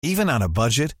Even on a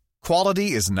budget,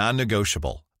 quality is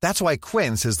non-negotiable. That's why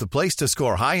Quince is the place to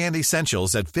score high-end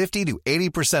essentials at 50 to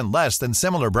 80% less than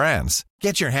similar brands.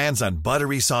 Get your hands on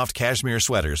buttery soft cashmere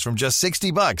sweaters from just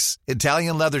 $60,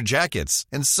 Italian leather jackets,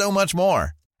 and so much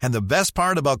more. And the best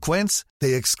part about Quince,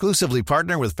 they exclusively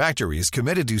partner with factories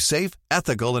committed to safe,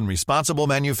 ethical, and responsible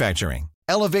manufacturing.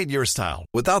 Elevate your style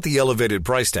without the elevated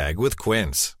price tag with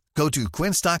Quince. Go to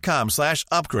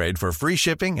quince.com/upgrade for free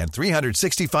shipping and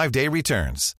 365-day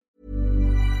returns.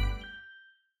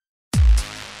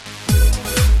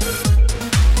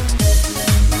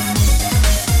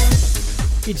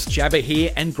 It's Jabba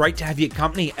here, and great to have your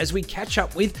company as we catch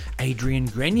up with Adrian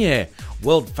Grenier,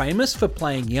 world famous for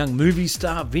playing young movie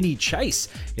star Vinny Chase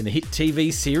in the hit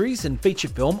TV series and feature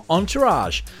film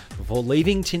Entourage, before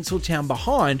leaving Tinseltown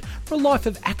behind for a life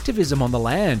of activism on the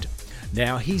land.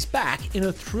 Now he's back in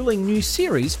a thrilling new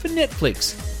series for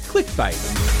Netflix, Clickbait.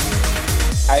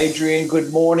 Adrian,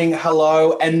 good morning,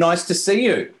 hello, and nice to see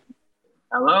you.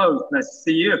 Hello, nice to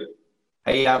see you.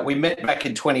 Hey, we met back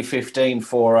in 2015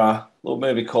 for a little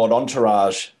movie called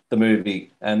Entourage, the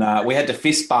movie, and we had to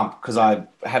fist bump because I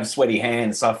have sweaty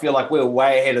hands, so I feel like we were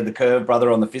way ahead of the curve,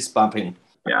 brother, on the fist bumping.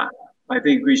 Yeah, I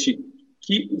think we should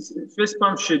keep fist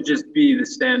bumps should just be the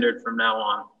standard from now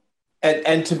on.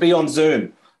 And to be on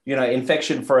Zoom, you know,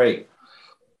 infection free.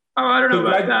 Oh, I don't know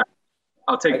about that.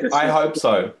 I'll take this. I hope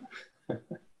so.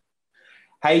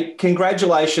 Hey,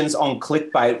 congratulations on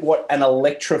Clickbait. What an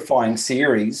electrifying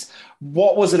series.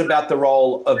 What was it about the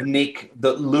role of Nick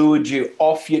that lured you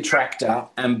off your tractor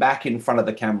and back in front of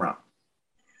the camera?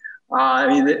 I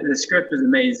mean, the script is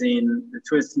amazing. The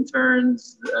twists and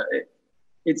turns.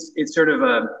 It's sort of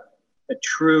a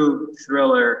true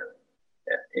thriller,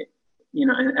 you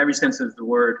know, in every sense of the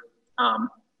word,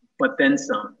 but then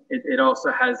some. It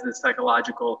also has this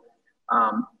psychological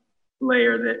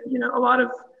layer that, you know, a lot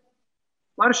of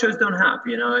shows don't have.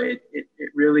 You know, it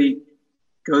really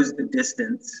goes the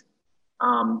distance.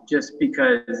 Just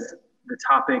because the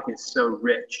topic is so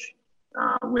rich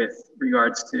with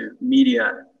regards to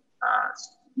media,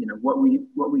 you know, what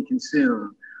we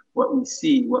consume, what we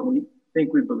see, what we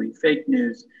think we believe, fake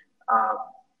news,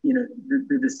 you know,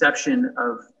 the deception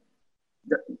of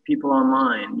the people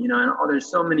online, you know, and there's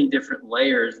so many different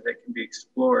layers that can be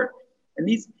explored. And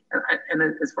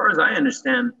as far as I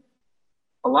understand,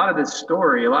 a lot of the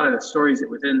stories that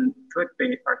within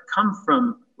Clickbait come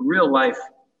from real life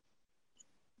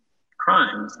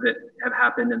crimes that have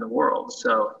happened in the world.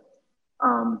 So,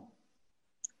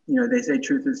 you know, they say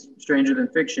truth is stranger than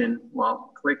fiction.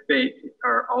 Well, Clickbait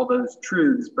are all those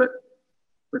truths, but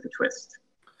with a twist.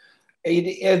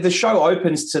 The show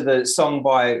opens to the song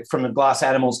from the Glass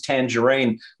Animals,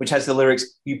 Tangerine, which has the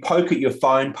lyrics, "You poke at your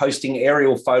phone, posting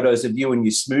aerial photos of you and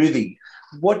your smoothie."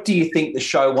 What do you think the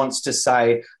show wants to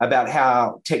say about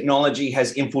how technology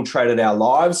has infiltrated our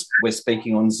lives? We're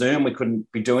speaking on Zoom. We couldn't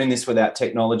be doing this without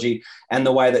technology, and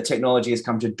the way that technology has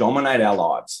come to dominate our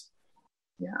lives.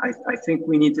 Yeah, I think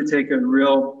we need to take a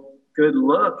real good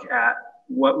look at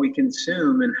what we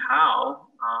consume and how,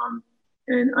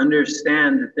 and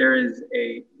understand that there is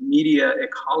a media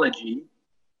ecology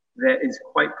that is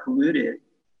quite polluted.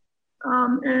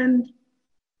 And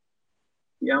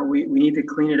yeah, we need to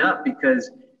clean it up,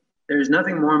 because there's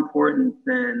nothing more important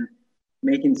than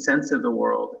making sense of the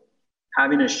world,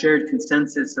 having a shared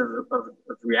consensus of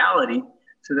reality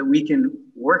so that we can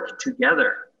work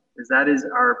together, because that is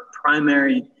our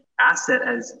primary asset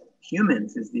as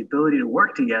humans, is the ability to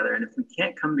work together. And if we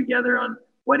can't come together on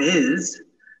what is,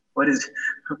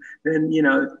 then, you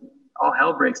know, all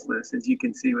hell breaks loose, as you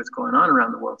can see what's going on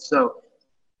around the world. So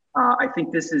I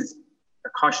think this is a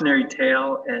cautionary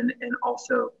tale, and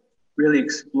also really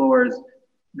explores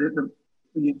the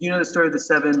you know the story of the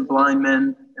 7 blind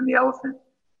men and the elephant.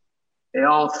 They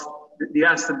ask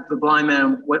the blind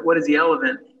man, what is the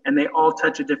elephant? And they all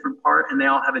touch a different part, and they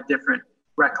all have a different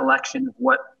recollection of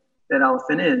what that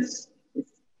elephant is. If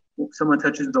someone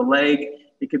touches the leg,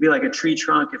 it could be like a tree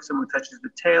trunk. If someone touches the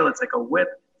tail, it's like a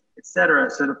whip, etc.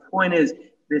 So the point is,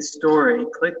 this story,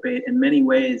 Clickbait, in many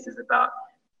ways is about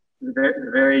the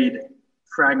varied,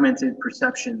 fragmented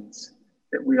perceptions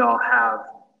that we all have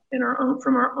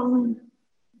from our own,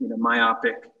 you know,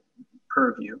 myopic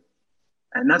purview.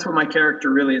 And that's what my character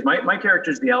really is. My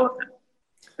character is the elephant.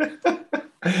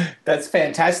 That's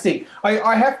fantastic.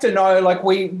 I have to know, like,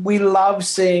 we love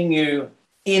seeing you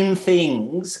in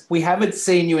things. We haven't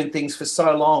seen you in things for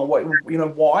so long.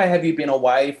 Why have you been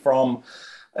away from,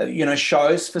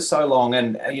 shows for so long?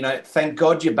 And, thank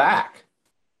God you're back.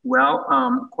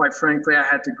 Well, quite frankly, I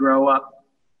had to grow up.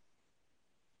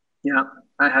 Yeah,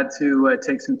 I had to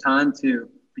take some time to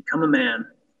become a man.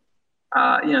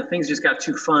 things just got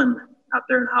too fun out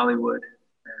there in Hollywood,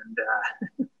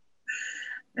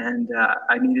 and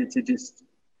I needed to just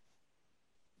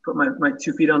put my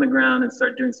 2 feet on the ground and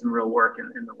start doing some real work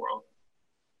in the world.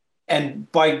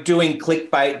 And by doing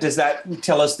clickbait, does that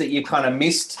tell us that you kind of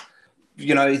missed,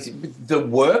 the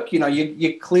work?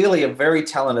 You're clearly a very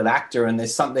talented actor, and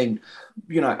there's something,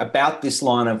 about this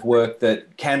line of work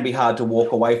that can be hard to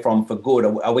walk away from for good.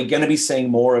 Are we going to be seeing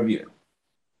more of you?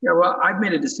 Yeah, well, I've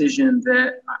made a decision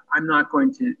that I'm not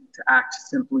going to act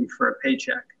simply for a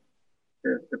paycheck.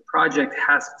 The project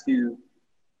has to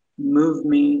move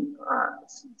me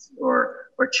or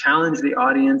challenge the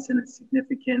audience in a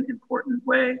significant, important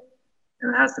way,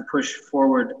 and it has to push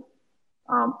forward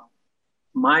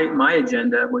my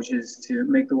agenda, which is to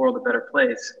make the world a better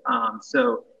place.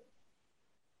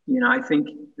 I think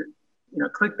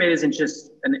clickbait isn't just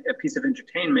a piece of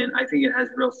entertainment. I think it has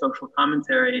real social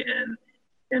commentary and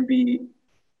can be,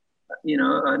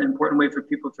 an important way for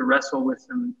people to wrestle with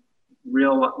some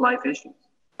real life issues.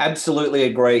 Absolutely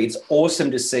agree. It's awesome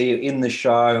to see you in the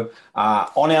show,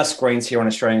 on our screens here on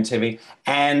Australian TV,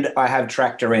 and I have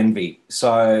Tractor Envy.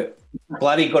 So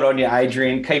bloody good on you,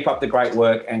 Adrian. Keep up the great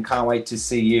work, and can't wait to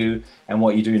see you and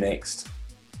what you do next.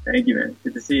 Thank you, man.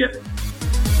 Good to see you.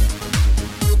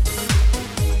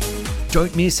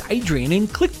 Don't miss Adrian in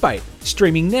Clickbait,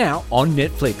 streaming now on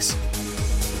Netflix.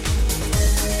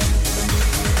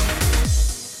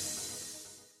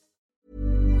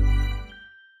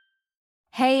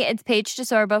 Hey, it's Paige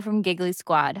DeSorbo from Giggly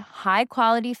Squad. High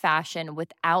quality fashion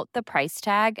without the price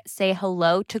tag. Say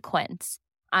hello to Quince.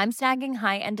 I'm snagging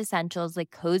high-end essentials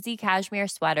like cozy cashmere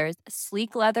sweaters,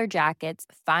 sleek leather jackets,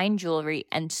 fine jewelry,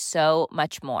 and so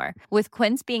much more. With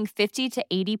Quince being 50 to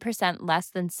 80% less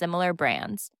than similar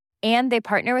brands. And they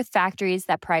partner with factories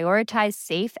that prioritize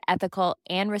safe, ethical,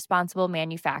 and responsible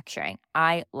manufacturing.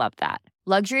 I love that.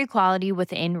 Luxury quality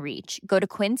within reach. Go to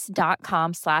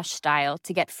quince.com/style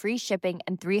to get free shipping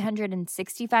and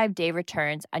 365-day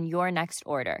returns on your next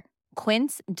order.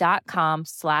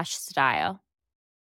 Quince.com/style.